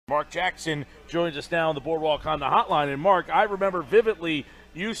Marc Jackson joins us now on the Boardwalk Honda Hotline. And, Mark, I remember vividly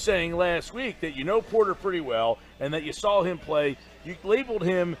you saying last week that you know Porter pretty well and that you saw him play. You labeled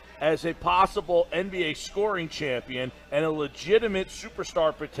him as a possible NBA scoring champion and a legitimate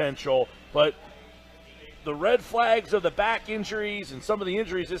superstar potential, but the red flags of the back injuries and some of the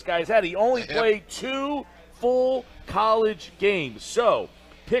injuries this guy's had, he only played 2 full college games. So,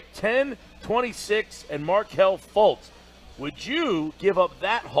 pick 10, 26, and Markelle Fultz. Would you give up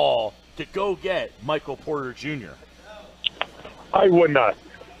that haul to go get Michael Porter Jr.? I would not.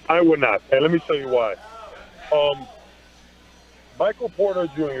 And let me tell you why. Michael Porter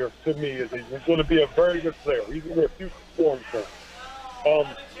Jr., to me, is going to be a very good player. He's going to be a future scoring player.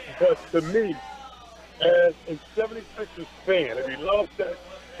 But to me, as a 76ers fan, if you love that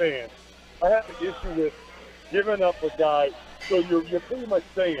fan, I have an issue with giving up a guy. So you're pretty much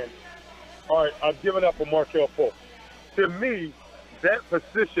saying, all right, I'm giving up a Markelle Fultz. To me, that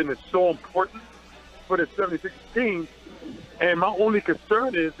position is so important for the 76ers team, and my only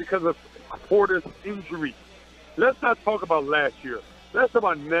concern is because of Porter's injury. Let's not talk about last year. Let's talk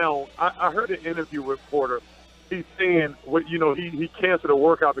about now. I heard an interview with Porter. He's saying, he canceled a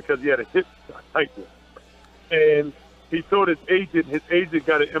workout because he had a hip tightness. And he told his agent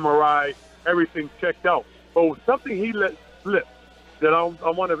got an MRI, everything checked out. But something he let slip that I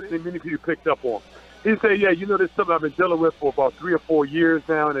wonder if many people picked up on. He said, this is something I've been dealing with for about 3 or 4 years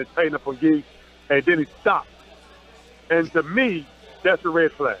now, and it's tightened up on gigs. And then he stopped. And to me, that's a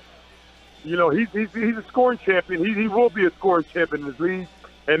red flag. He's a scoring champion. He will be a scoring champion in this league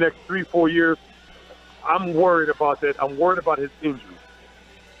in the next 3-4 years. I'm worried about that. I'm worried about his injury.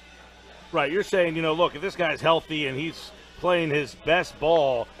 Right, you're saying, look, if this guy's healthy and he's playing his best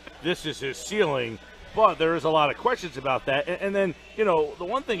ball, this is his ceiling. But there is a lot of questions about that. And then, the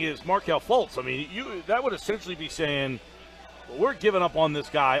one thing is Markelle Fultz. I mean, that would essentially be saying, we're giving up on this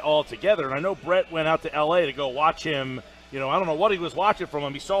guy altogether. And I know Brett went out to L.A. to go watch him. I don't know what he was watching from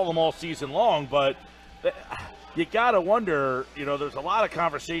him. He saw them all season long. But you got to wonder, there's a lot of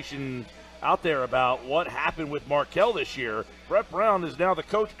conversation out there about what happened with Markelle this year. Brett Brown is now the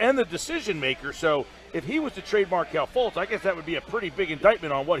coach and the decision maker. So if he was to trade Markelle Fultz, I guess that would be a pretty big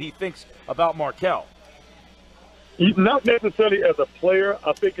indictment on what he thinks about Markelle. Not necessarily as a player.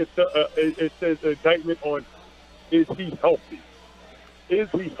 I think it says an indictment on, is he healthy? Is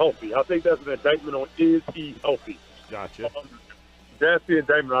he healthy? I think that's an indictment on, is he healthy? Gotcha. That's the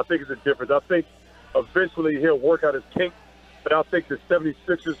indictment. I think it's a difference. I think eventually he'll work out his kink, but I think the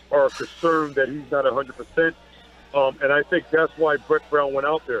 76ers are concerned that he's not 100%. And I think that's why Brett Brown went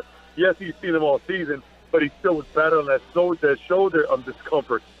out there. Yes, he's seen him all season, but he still was battling that shoulder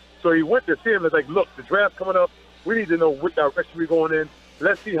discomfort. So he went to see him and was like, look, the draft's coming up. We need to know what direction we're going in.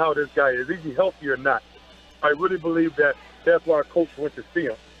 Let's see how this guy is. Is he healthy or not? I really believe that that's why our coach went to see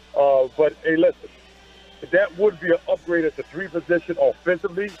him. But, hey, listen, that would be an upgrade at the 3 position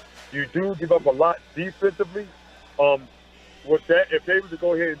offensively. You do give up a lot defensively. With that, if they were to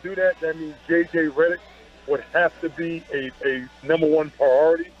go ahead and do that, that means J.J. Redick would have to be a number 1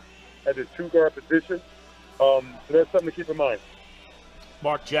 priority at the 2-guard position. So that's something to keep in mind.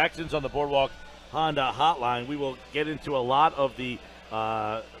 Marc Jackson's on the Boardwalk Honda Hotline. We will get into a lot of the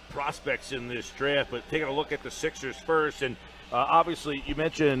prospects in this draft, but taking a look at the Sixers first. And obviously, you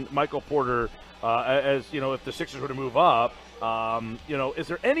mentioned Michael Porter as, if the Sixers were to move up. Is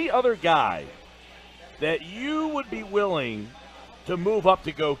there any other guy that you would be willing to move up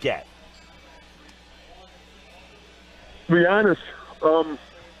to go get? To be honest, or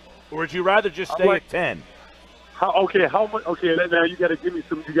would you rather just stay at 10? How much? Okay, now you got to give me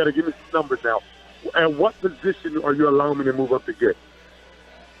some. You got to give me some numbers now. And what position are you allowing me to move up to get?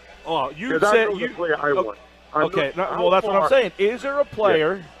 Oh, you said you. Player I want. Okay, well that's what I'm saying. Is there a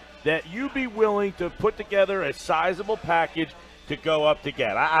player that you'd be willing to put together a sizable package to go up to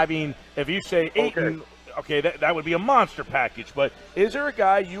get? I mean, if you say Ayton, okay, that would be a monster package. But is there a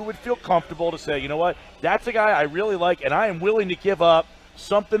guy you would feel comfortable to say, you know what, that's a guy I really like, and I am willing to give up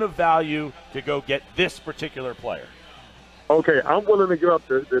something of value to go get this particular player? Okay, I'm willing to give up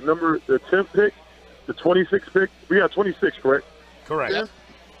the 10th pick, the 26th pick. We got 26, correct? Correct.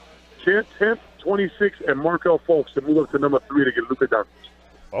 Yeah. 10th, 26, and Markelle Fultz to move up to number 3 to get Luka Doncic.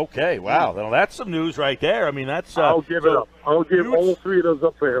 Okay, wow. Well, that's some news right there. I mean, that's I'll give it up. I'll give all 3 of those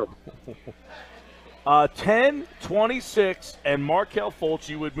up for him. 10, 26, and Markelle Fultz,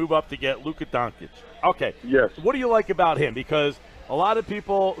 you would move up to get Luka Doncic. Okay. Yes. What do you like about him? Because a lot of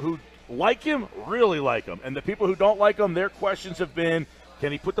people who like him really like him, and the people who don't like him, their questions have been,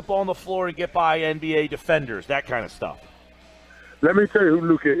 can he put the ball on the floor and get by NBA defenders, that kind of stuff. Let me tell you who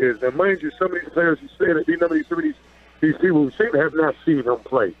Luka is. And mind you, some of these players you say that some of these these people who seem to have not seen him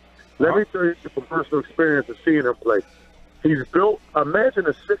play. Let me tell you from personal experience of seeing him play. He's built, imagine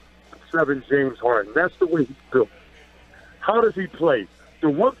a 6'7" James Harden. That's the way he's built. How does he play? The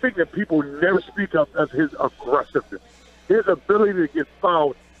one thing that people never speak of is his aggressiveness, his ability to get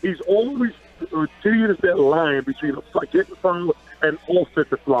fouled. He's always teeters that line between getting fouled and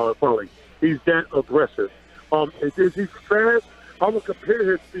offensive fouling. He's that aggressive. Is he fast? I would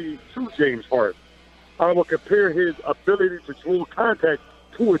compare his speed to James Harden. I would compare his ability to draw contact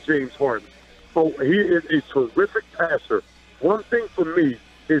to a James Harden. So he is a terrific passer. One thing for me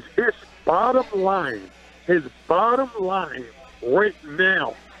is his bottom line right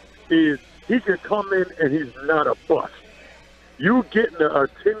now is he can come in and he's not a bust. You getting a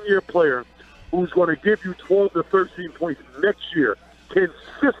 10-year player who's going to give you 12 to 13 points next year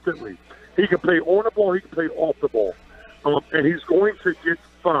consistently. He can play on the ball, he can play off the ball. And he's going to get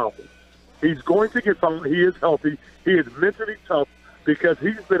fouled. He's going to get fouled. He is healthy. He is mentally tough because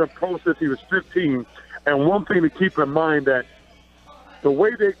he's been a pro since he was 15. And one thing to keep in mind that the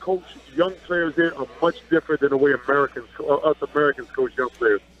way they coach young players there are much different than the way us Americans coach young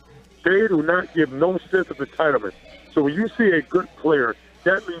players. They do not give no sense of entitlement. So when you see a good player,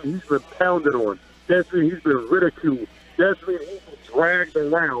 that means he's been pounded on. That means he's been ridiculed. That means he's been dragged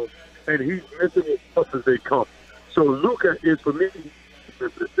around, and he's mentally as tough as they come. So Luka is, for me,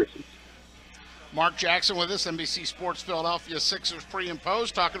 Marc Jackson with us, NBC Sports Philadelphia Sixers pre and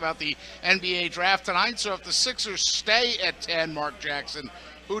post, talking about the NBA draft tonight. So if the Sixers stay at 10, Marc Jackson,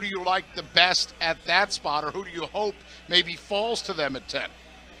 who do you like the best at that spot, or who do you hope maybe falls to them at 10?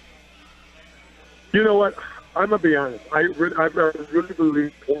 You know what? I'm going to be honest. I really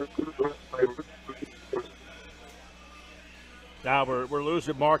believe Now we're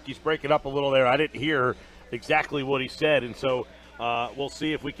losing Mark. He's breaking up a little there. I didn't hear exactly what he said, and so we'll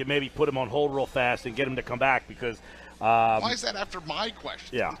see if we can maybe put him on hold real fast and get him to come back because why is that after my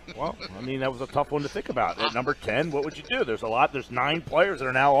question? Yeah, well, I mean, that was a tough one to think about. At number 10, what would you do? There's 9 players that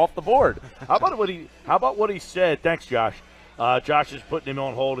are now off the board. How about what he said? Thanks, Josh. Josh is putting him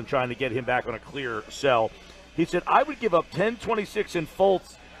on hold and trying to get him back on a clear sell. He said, I would give up 10-26 in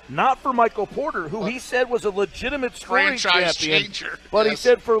Fultz, not for Michael Porter, who he said was a legitimate scoring franchise champion, changer. but Yes. he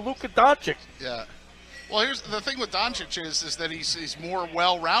said for Luka Doncic. Yeah. Well, here's the thing with Doncic is that he's more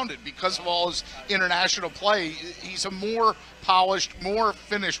well-rounded because of all his international play. He's a more polished, more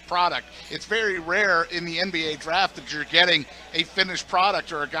finished product. It's very rare in the NBA draft that you're getting a finished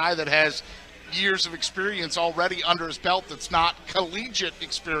product or a guy that has years of experience already under his belt that's not collegiate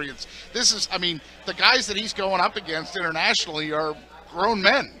experience. This is, I mean, the guys that he's going up against internationally are grown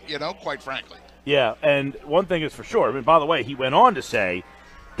men, quite frankly. Yeah, and one thing is for sure. I mean, by the way, he went on to say,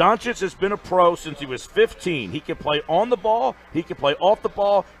 Doncic has been a pro since he was 15. He can play on the ball. He can play off the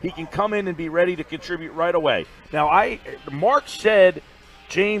ball. He can come in and be ready to contribute right away. Now, Mark said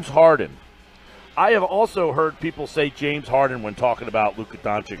James Harden. I have also heard people say James Harden when talking about Luka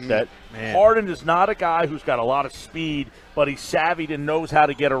Doncic, that Harden is not a guy who's got a lot of speed, but he's savvy and knows how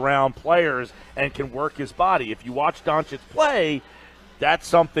to get around players and can work his body. If you watch Doncic play, that's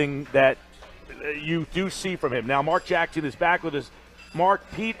something that you do see from him. Now, Marc Jackson is back with us. Mark,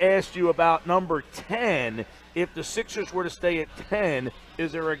 Pete asked you about number 10. If the Sixers were to stay at 10,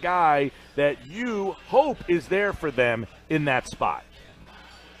 is there a guy that you hope is there for them in that spot?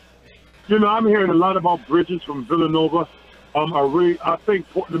 I'm hearing a lot about Bridges from Villanova. I think,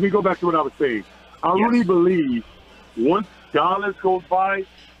 let me go back to what I was saying. I really believe once Dallas goes by,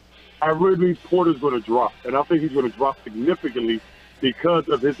 I really believe Porter's going to drop. And I think he's going to drop significantly because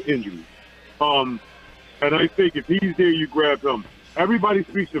of his injury. And I think if he's there, you grab him. Everybody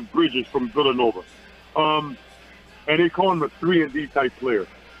speaks of Bridges from Villanova. And they call him a 3-and-D type player.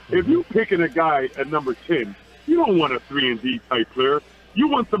 If you're picking a guy at number 10, you don't want a 3-and-D type player. You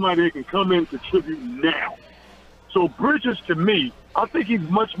want somebody that can come in and contribute now. So Bridges, to me, I think he's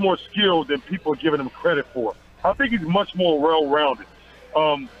much more skilled than people are giving him credit for. I think he's much more well-rounded.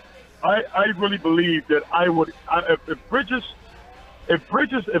 I really believe that if Bridges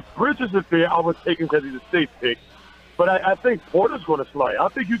is there, I would take him because he's a safe pick. But I think Porter's going to slide. I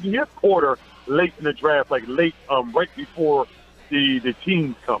think you can get Porter late in the draft, like late, right before the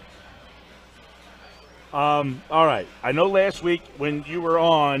teams come. All right. I know last week when you were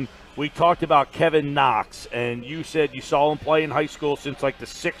on, we talked about Kevin Knox, and you said you saw him play in high school since like the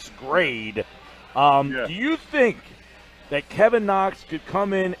 6th grade. Do you think that Kevin Knox could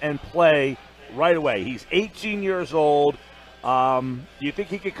come in and play right away? He's 18 years old. Do you think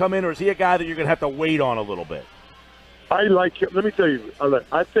he could come in, or is he a guy that you're going to have to wait on a little bit? I like him. Let me tell you,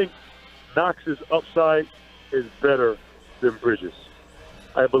 I think Knox's upside is better than Bridges.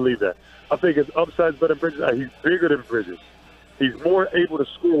 I believe that. I think his upside's better than Bridges. He's bigger than Bridges. He's more able to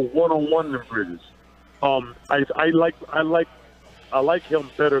score one-on-one than Bridges. I like him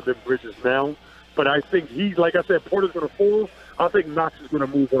better than Bridges now. But I think like I said, Porter's going to fall. I think Knox is going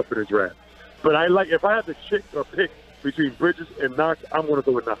to move up in the draft. But if I had to pick between Bridges and Knox, I'm going to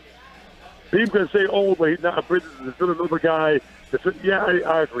go with Knox. People can say, oh, but Bridges is still another guy. Yeah,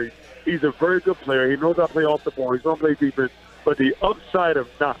 I agree. He's a very good player. He knows how to play off the ball. He's going to play defense. But the upside of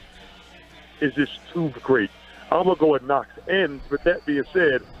Knox is just too great. I'm going to go with Knox. And with that being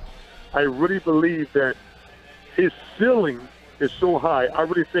said, I really believe that his ceiling is so high. I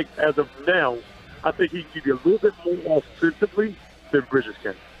really think as of now, I think he can give you a little bit more offensively than Bridges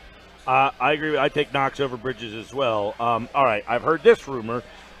can. I agree. I take Knox over Bridges as well. All right, I've heard this rumor.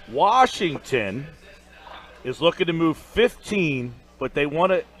 Washington is looking to move 15, but they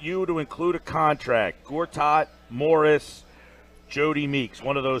want you to include a contract. Gortat, Morris, Jody Meeks,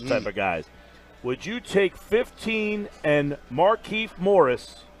 one of those type of guys. Would you take 15 and Markieff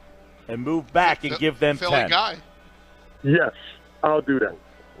Morris and move back and give them Philly 10? Guy. Yes, I'll do that.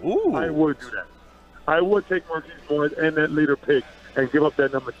 Ooh. I would do that. I would take Markieff Morris and that leader pick and give up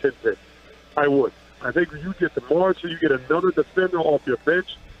that number 10 pick. I would. I think you get the Morris, so you get another defender off your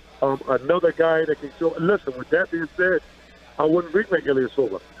bench, another guy that can show. Listen, with that being said, I wouldn't bring back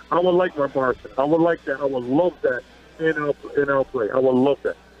Ilyasova. I would like my Morrison. I would like that. I would love that in our play. I would love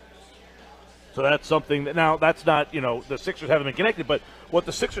that. So that's something that now that's not, the Sixers haven't been connected, but what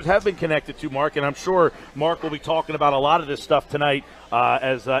the Sixers have been connected to, Mark, and I'm sure Mark will be talking about a lot of this stuff tonight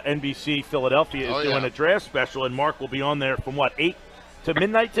as NBC Philadelphia is doing a draft special, and Mark will be on there from 8 to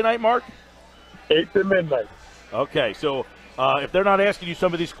midnight tonight, Mark? 8 to midnight. Okay, so if they're not asking you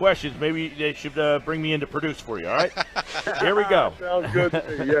some of these questions, maybe they should bring me in to produce for you, all right? Here we go. Sounds good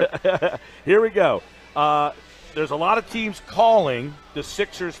to me, yeah. Here we go. There's a lot of teams calling the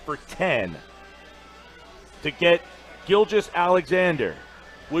Sixers for 10 to get Gilgeous-Alexander.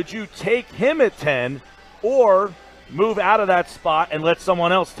 Would you take him at 10 or move out of that spot and let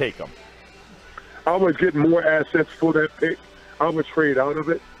someone else take him? I would get more assets for that pick. I would trade out of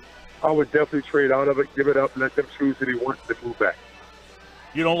it. I would definitely trade out of it, give it up, let them choose that he wants to move back.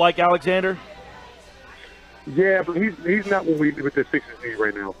 You don't like Alexander? Yeah, but he's not what the Sixers need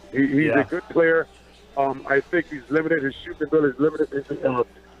right now. He's a good player. I think he's limited. His shooting ability is limited to be able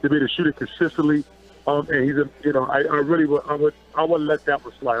to shoot it consistently. And he's I would let that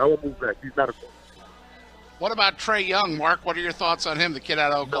one slide. I would move back. He's not a coach. What about Trae Young, Mark? What are your thoughts on him, the kid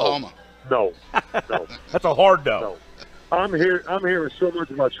out of Oklahoma? No. That's a hard no. No. I'm hearing so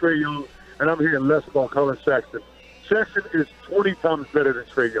much about Trae Young, and I'm hearing less about Colin Sexton. Sexton is 20 times better than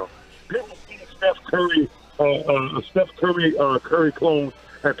Trae Young. People see Steph Curry clone,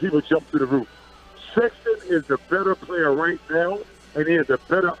 and people jump through the roof. Sexton is the better player right now, and he has a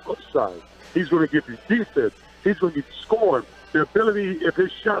better upside. He's going to give you defense. He's going to give you scoring. The ability, if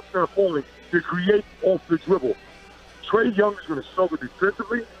his shots start falling, to create off the dribble. Trae Young is going to struggle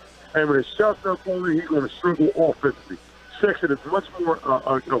defensively, and when his shots start falling, he's going to struggle offensively. Sexton is much more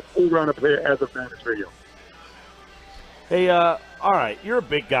a full-rounded player as of now than Trae Young. Hey, all right, you're a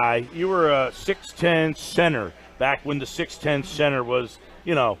big guy. You were a 6'10 center back when the 6'10 center was,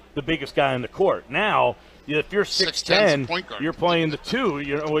 the biggest guy in the court. Now, if you're 6'10, you're playing the 2.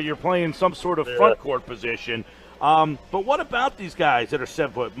 You're playing some sort of front court position. But what about these guys that are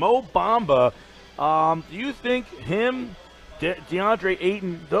 7 foot? Mo Bamba, do you think him, DeAndre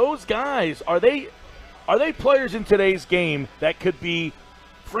Ayton, those guys, are they players in today's game that could be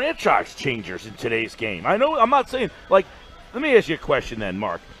franchise changers in today's game? I know I'm not saying, let me ask you a question then,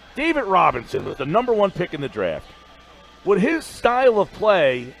 Mark. David Robinson was the number 1 pick in the draft. Would his style of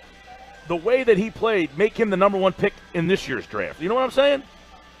play, the way that he played, make him the number 1 pick in this year's draft? You know what I'm saying?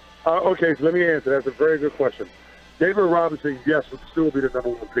 Okay, so let me answer. That's a very good question. David Robinson, yes, would still be the number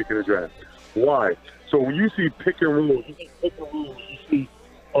 1 pick in the draft. Why? So when you see pick and roll, you see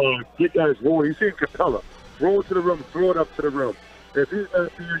get guys roll. You see Capella roll to the rim, throw it up to the rim. If he's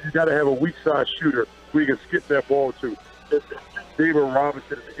not there, you got to have a weak side shooter where you can skip that ball to. David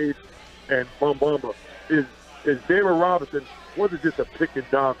Robinson and Bamba is David Robinson wasn't just a pick and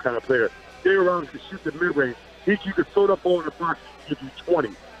down kind of player. David Robinson could shoot the mid range. You could throw that ball in the box and give you 20.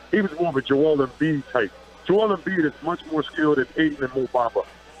 He was more of a Joel Embiid type. Joel Embiid is much more skilled than Ayton and Mo Bamba,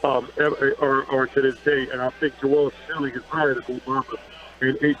 or to this day. And I think Joel's ceiling is higher than Mo Bamba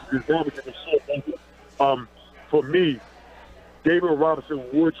and Ayton is Robinson is so. For me, David Robinson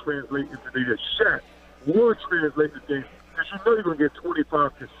would translate into the shot. Would translate into game because you know you're going to get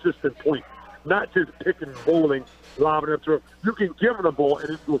 25 consistent points, not just picking and rolling, lobbing up to him. You can give him the ball and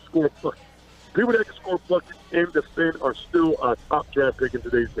then go score buckets. People that can score buckets and defend are still a top draft pick in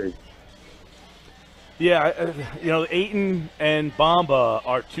today's day. Yeah, Ayton and Bamba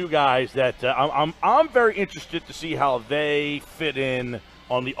are two guys that I'm very interested to see how they fit in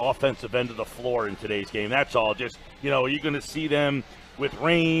on the offensive end of the floor in today's game. That's all. Just, are you going to see them with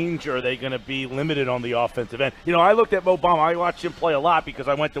range, or are they going to be limited on the offensive end? I looked at Mo Bamba. I watched him play a lot because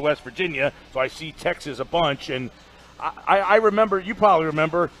I went to West Virginia, so I see Texas a bunch. And I remember, you probably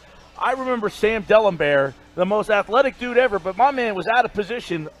remember, I remember Sam Dellenbear, the most athletic dude ever, but my man was out of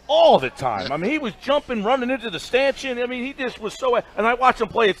position all the time. I mean, he was jumping, running into the stanchion. I mean, he just was so – and I watched him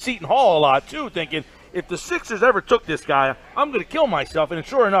play at Seton Hall a lot too, thinking, if the Sixers ever took this guy, I'm going to kill myself. And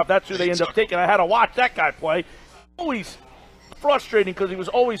sure enough, that's who they end up taking. I had to watch that guy play. Always frustrating because he was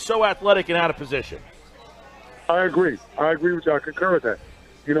always so athletic and out of position. I agree. I agree with you. I concur with that.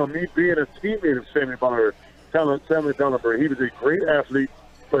 Me being a teammate of Sammy Dellenbear, he was a great athlete.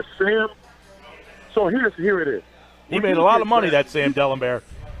 But Sam, so here it is. He made a lot of money, that Sam Dellenbear.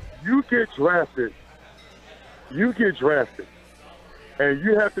 You get drafted, and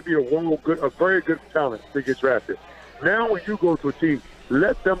you have to be a very good talent to get drafted. Now when you go to a team,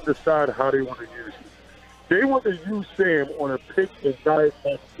 let them decide how they want to use you. They want to use Sam on a pick and dive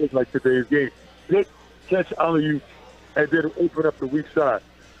like today's game. Let's catch alley-oop and then open up the weak side.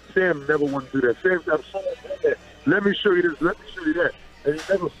 Sam never wanted to do that. Sam, I'm so that. Let me show you this. Let me show you that. And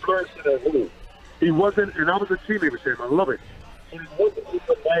he never flourished in that move. He wasn't, and I was a teammate with him. I love it. He wasn't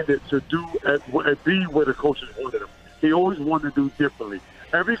open-minded to do and be where the coaches wanted him. He always wanted to do differently.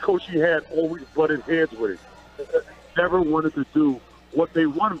 Every coach he had always butted heads with him. He never wanted to do what they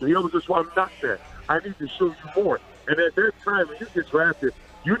wanted. He always just, well, I'm not that. I need to show you more. And at that time, when you get drafted,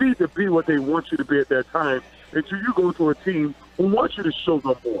 you need to be what they want you to be at that time until you go to a team who wants you to show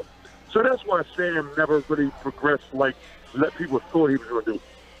them more. So that's why Sam never really progressed like people thought he was going to do.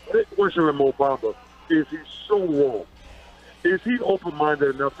 The question with Mo Bamba is he's so wrong. Is he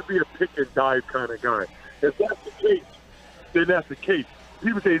open-minded enough to be a pick-and-dive kind of guy? If that's the case, then that's the case.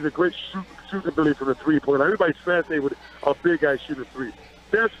 People say he's a great shooting ability from the three-point line. Everybody's fascinated with a big guy shooting three.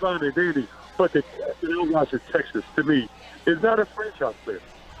 That's fine and dandy. But the Outlaws in Texas, to me, is not a franchise player.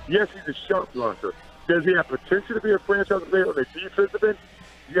 Yes, he's a shot blocker. Does he have potential to be a franchise player on the defensive end?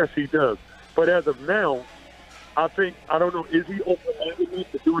 Yes, he does. But as of now, I don't know, is he open-minded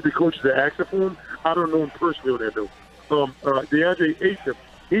enough to do what the coaches are asking for him? I don't know him personally what they do. DeAndre Ayton,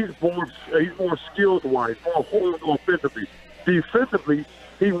 he's more skilled-wise, more honed offensively. Defensively,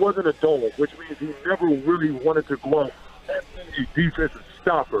 he wasn't a dog, which means he never really wanted to go out and be a defensive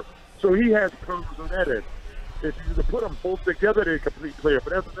stopper. So he has problems on that end. If you to put them both together, they're a complete player.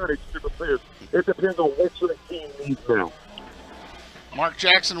 But that's not a different players. It depends on what your team needs now. Marc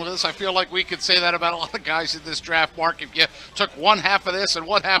Jackson with us. I feel like we could say that about a lot of guys in this draft, Mark. If you took one half of this and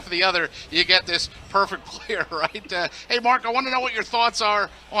one half of the other, you get this perfect player, right? Hey, Mark, I want to know what your thoughts are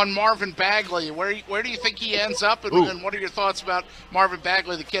on Marvin Bagley. Where do you think he ends up, and what are your thoughts about Marvin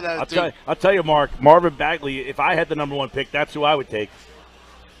Bagley, the kid out of Duke? I'll tell you, Mark, Marvin Bagley, if I had the number one pick, that's who I would take.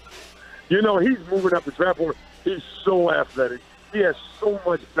 He's moving up the draft board. He's so athletic. He has so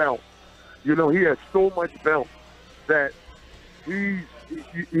much bounce. He has so much bounce that he's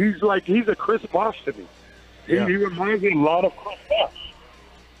a Chris Bosh to me. Yeah. He reminds me a lot of Chris Bosh,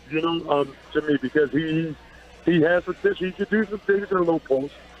 to me, because he has potential. He can do some things in a low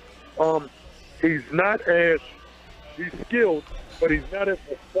post. He's skilled, but he's not as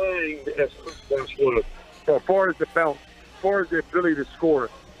refined as Chris Bosh was. So as far as the bounce, as far as the ability to score,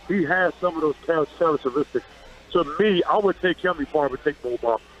 he has some of those characteristics. To me, I would take him before I would take Mo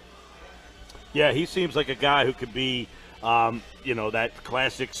Bamba. Yeah, he seems like a guy who could be that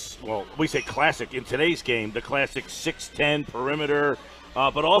classic, we say classic in today's game, the classic 6'10 perimeter,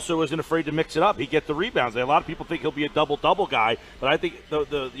 but also isn't afraid to mix it up. He gets the rebounds. A lot of people think he'll be a double-double guy, but I think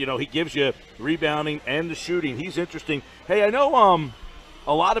he gives you rebounding and the shooting. He's interesting. Hey, I know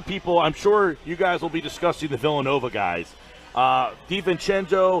a lot of people, I'm sure you guys will be discussing the Villanova guys.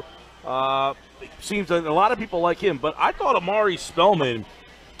 DiVincenzo, seems like a lot of people like him, but I thought Amari Spellman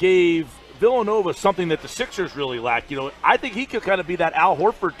gave Villanova something that the Sixers really lack. I think he could kind of be that Al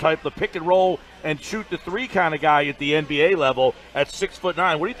Horford type, the pick and roll and shoot the three kind of guy at the NBA level at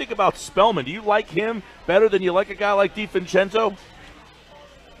 6'9". What do you think about Spellman? Do you like him better than you like a guy like DiVincenzo?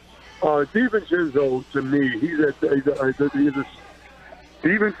 DiVincenzo to me,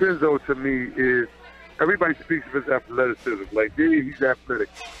 DiVincenzo to me is, everybody speaks of his athleticism. Like, he's athletic.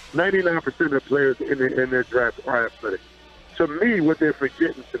 99% of the players in their draft are athletic. To me, what they're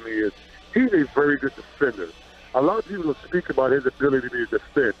forgetting to me is he's a very good defender. A lot of people will speak about his ability to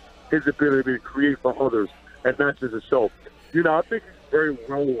defend, his ability to create for others, and not just himself. I think he's very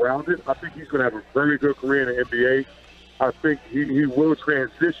well-rounded. I think he's going to have a very good career in the NBA. I think he will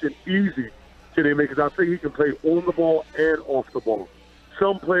transition easy Can they make it? I think he can play on the ball and off the ball.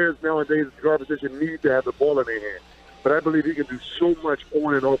 Some players nowadays in the guard position need to have the ball in their hand, but I believe he can do so much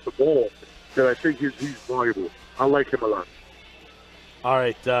on and off the ball that I think he's valuable. I like him a lot. All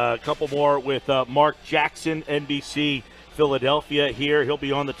right, a couple more with Marc Jackson, NBC Philadelphia here. He'll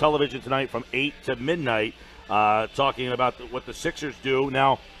be on the television tonight from 8 to midnight talking about what the Sixers do.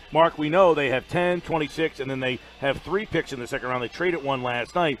 Now, Mark, we know they have 10, 26, and then they have 3 picks in the second round. They traded one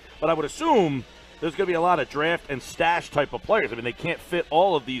last night, but I would assume there's going to be a lot of draft and stash type of players. I mean, they can't fit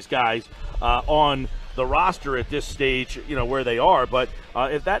all of these guys on the roster at this stage, where they are. But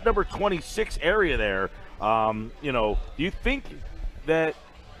if that number 26 area there, do you think that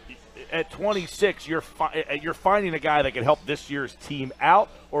at 26 you're finding a guy that can help this year's team out,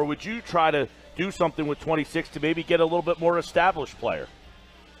 or would you try to do something with 26 to maybe get a little bit more established player?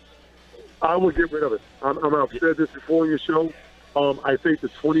 I would get rid of it. I've said this before on your show. I think the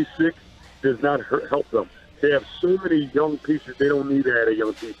 26 does not help them. They have so many young pieces. They don't need to add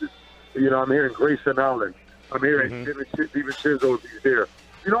young pieces. I'm hearing Grayson Allen. I'm hearing DiVincenzo if he's there.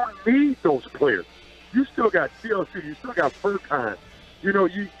 You don't need those players. You still got TLC. You still got Furkan.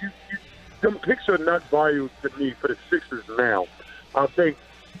 Them picks are not valued to me for the Sixers now. I think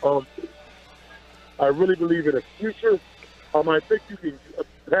I really believe in the future. I think you can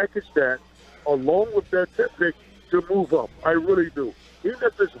package that along with that 10 pick to move up. I really do. Even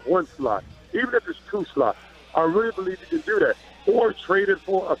if it's 1 slot, even if it's 2 slots, I really believe you can do that. Or trade it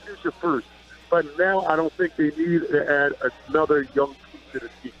for a future first. But now I don't think they need to add another young piece to the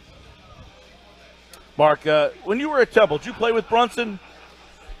team. Mark, when you were at Temple, did you play with Brunson?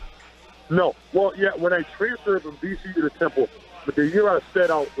 No. Well, yeah, when I transferred from BC to Temple, but the year I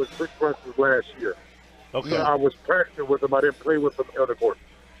set out was Rick Brunson's last year. Okay. So I was practicing with him. I didn't play with him on the court.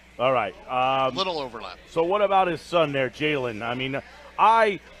 All right. Little overlap. So what about his son there, Jalen? I mean,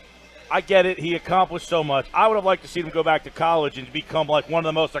 I get it. He accomplished so much. I would have liked to see him go back to college and become like one of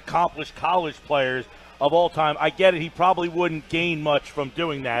the most accomplished college players of all time. I get it. He probably wouldn't gain much from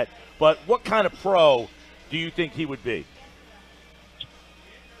doing that. But what kind of pro do you think he would be?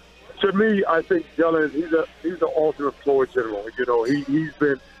 To me, I think Jalen, he's an ultimate floor general. He's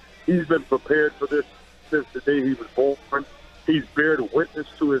been prepared for this since the day he was born. He's bared witness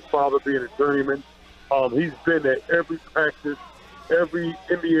to his father being a journeyman. He's been at every practice, every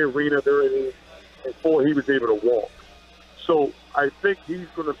NBA arena there is before he was able to walk. So I think he's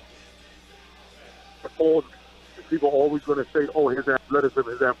going to fall. People are always going to say, "Oh, his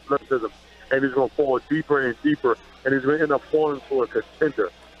athleticism," and he's going to fall deeper and deeper, and he's going to end up falling to a contender.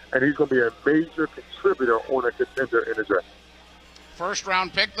 And he's going to be a major contributor on a contender in the draft.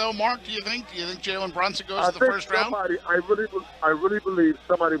 First-round pick, though, Mark, do you think? Do you think Jalen Brunson goes to the first round? I really believe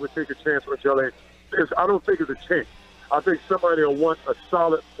somebody would take a chance with Jalen. I don't think it's a chance. I think somebody will want a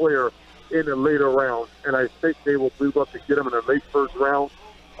solid player in the later round, and I think they will move up to get him in the late first round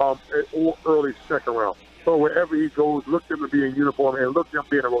or early second round. So wherever he goes, look him to be in uniform and look him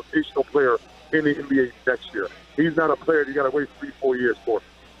being a rotational player in the NBA next year. He's not a player you got to wait 3-4 years for.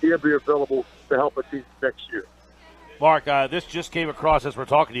 He'll be available to help a team next year. Mark, this just came across as we're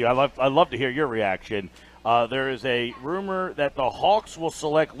talking to you. I'd love to hear your reaction. There is a rumor that the Hawks will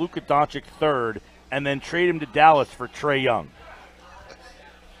select Luka Doncic third and then trade him to Dallas for Trae Young.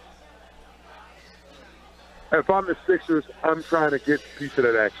 If I'm the Sixers, I'm trying to get a piece of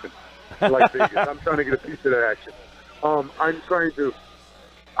that action. Like Vegas, I'm trying to get a piece of that action. I'm trying to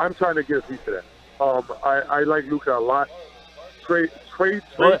get a piece of that. I like Luka a lot. The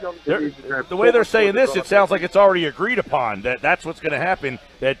way they're saying this, it sounds like it's already agreed upon. That's what's going to happen,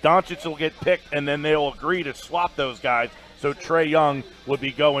 that Doncic will get picked, and then they'll agree to swap those guys. So Trae Young would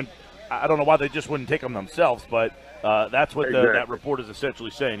be going. I don't know why they just wouldn't take them themselves, but that's what that report is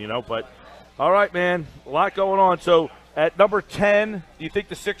essentially saying, But, all right, man, a lot going on. So at number 10, do you think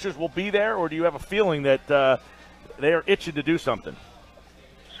the Sixers will be there, or do you have a feeling that they are itching to do something?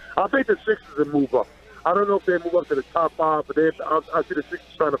 I think the Sixers will move up. I don't know if they move up to the top 5, but I see the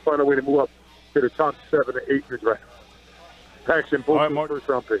Sixers trying to find a way to move up to the top 7 or 8 in the draft. Paxton, both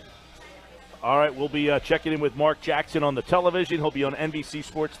first-round picks. All right, we'll be checking in with Marc Jackson on the television. He'll be on NBC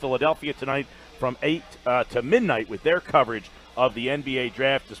Sports Philadelphia tonight from 8 to midnight with their coverage of the NBA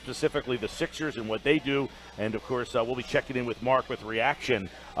draft, specifically the Sixers and what they do. And, of course, we'll be checking in with Mark with reaction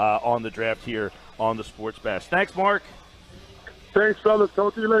on the draft here on the Sports Bash. Thanks, Mark. Thanks, fellas.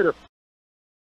 Talk to you later.